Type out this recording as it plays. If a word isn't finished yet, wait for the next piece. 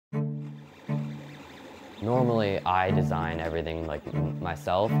Normally, I design everything like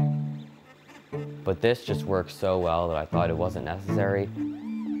myself, but this just works so well that I thought it wasn't necessary.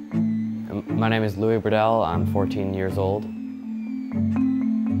 My name is Louis Burdell. I'm 14 years old.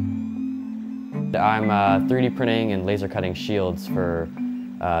 I'm 3D printing and laser cutting shields for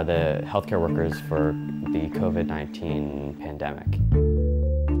the healthcare workers for the COVID-19 pandemic.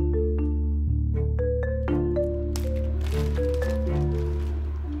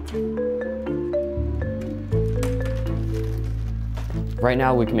 Right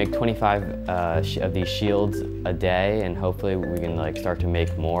now we can make 25 of these shields a day, and hopefully we can start to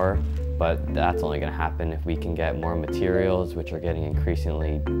make more, but that's only going to happen if we can get more materials, which are getting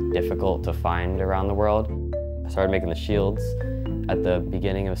increasingly difficult to find around the world. I started making the shields at the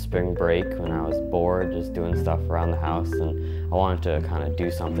beginning of spring break when I was bored just doing stuff around the house, and I wanted to kind of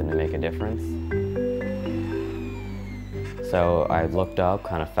do something to make a difference. So I looked up,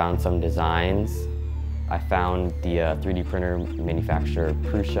 kind of found some designs. I found the 3D printer manufacturer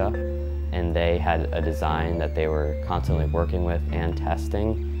Prusa, and they had a design that they were constantly working with and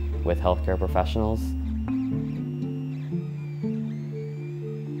testing with healthcare professionals.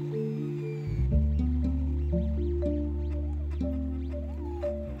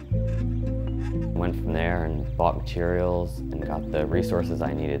 Went from there and bought materials and got the resources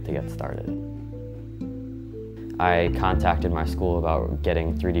I needed to get started. I contacted my school about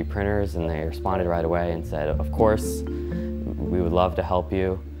getting 3D printers, and they responded right away and said, of course, we would love to help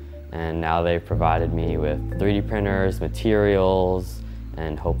you. And now they've provided me with 3D printers, materials,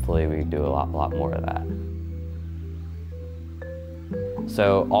 and hopefully we do a lot more of that.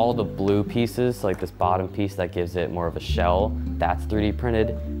 So all the blue pieces, like this bottom piece that gives it more of a shell, that's 3D printed,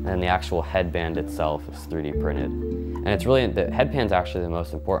 and the actual headband itself is 3D printed. And it's really, the headband's actually the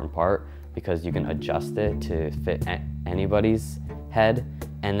most important part, because you can adjust it to fit anybody's head.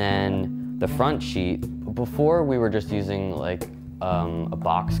 And then the front sheet, before we were just using a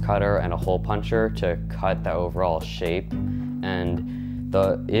box cutter and a hole puncher to cut the overall shape, and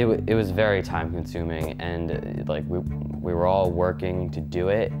it was very time consuming, and we were all working to do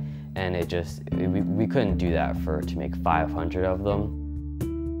it, and we couldn't do that to make 500 of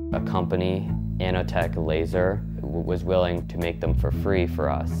them. A company, Nanotech Laser, was willing to make them for free for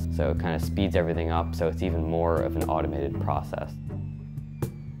us. So it kind of speeds everything up, so it's even more of an automated process.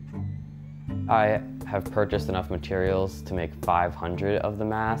 I have purchased enough materials to make 500 of the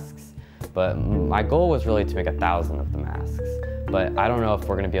masks, but my goal was really to make 1,000 of the masks. But I don't know if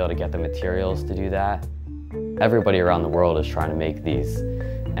we're going to be able to get the materials to do that. Everybody around the world is trying to make these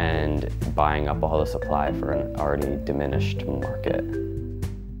and buying up all the supply for an already diminished market.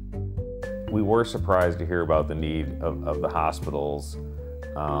 We were surprised to hear about the need of the hospitals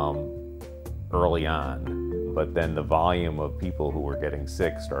early on, but then the volume of people who were getting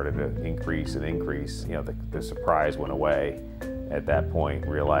sick started to increase and increase. You know, the surprise went away at that point,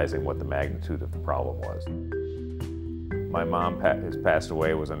 realizing what the magnitude of the problem was. My mom has passed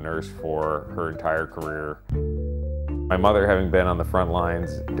away, was a nurse for her entire career. My mother, having been on the front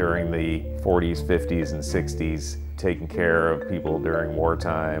lines during the 40s, 50s, and 60s, taking care of people during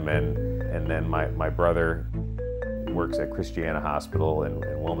wartime, and then my brother works at Christiana Hospital in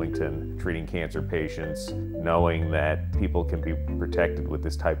Wilmington, treating cancer patients. Knowing that people can be protected with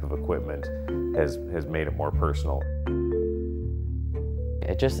this type of equipment has made it more personal.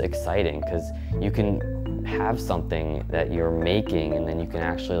 It's just exciting because you can have something that you're making, and then you can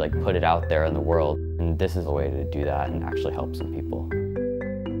actually put it out there in the world. And this is a way to do that and actually help some people.